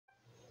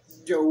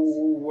Yo,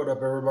 what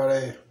up,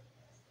 everybody?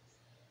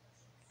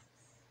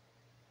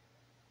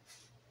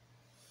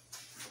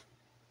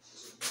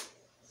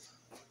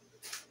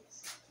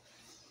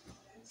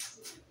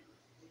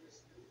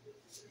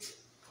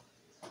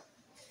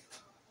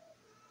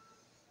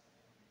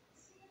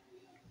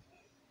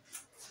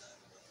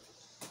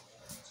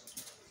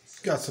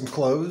 Got some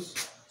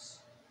clothes.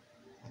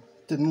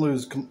 Didn't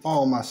lose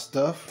all my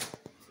stuff.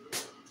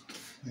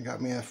 I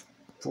got me a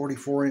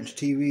 44-inch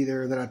TV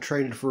there that I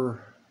traded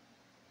for.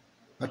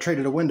 I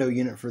traded a window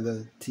unit for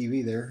the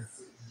TV there.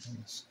 And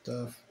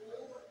stuff.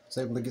 Was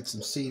able to get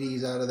some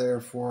CDs out of there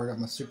before I got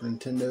my Super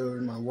Nintendo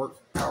and my work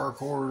power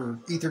cord or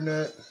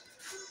Ethernet.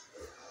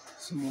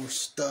 Some more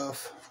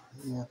stuff,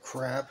 more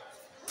crap.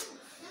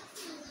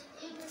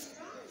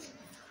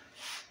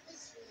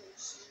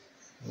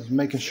 I was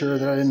making sure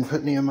that I didn't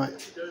put any of my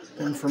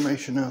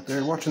information out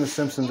there. Watching The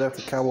Simpsons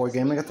after the Cowboy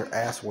game, they got their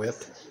ass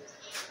whipped.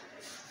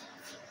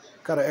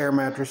 Got an air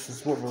mattress,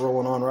 is what we're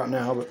rolling on right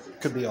now, but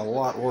it could be a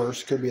lot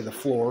worse. Could be the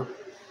floor,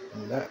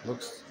 and that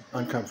looks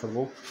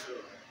uncomfortable.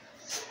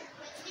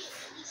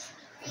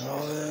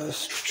 All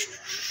this.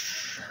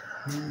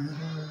 You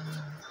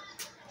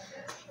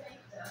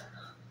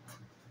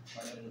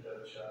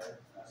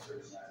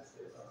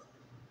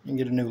can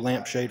get a new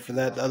lampshade for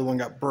that. The other one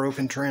got broke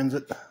in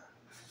transit.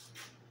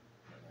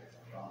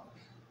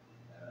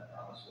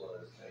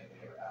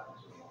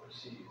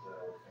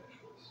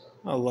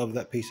 I love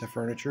that piece of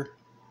furniture.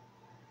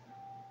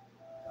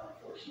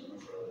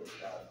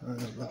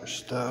 There's a bunch of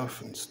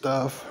stuff and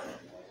stuff.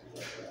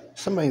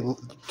 Somebody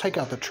take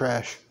out the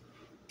trash.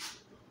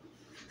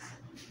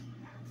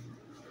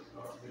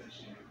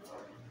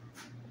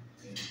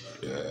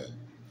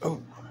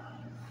 Oh.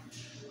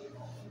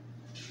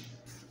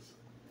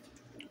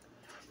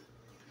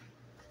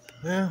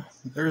 Yeah,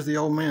 there's the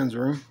old man's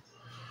room.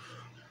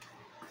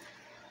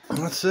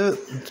 That's it.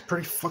 It's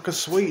pretty fucking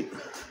sweet.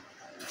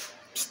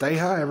 Stay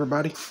high,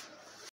 everybody.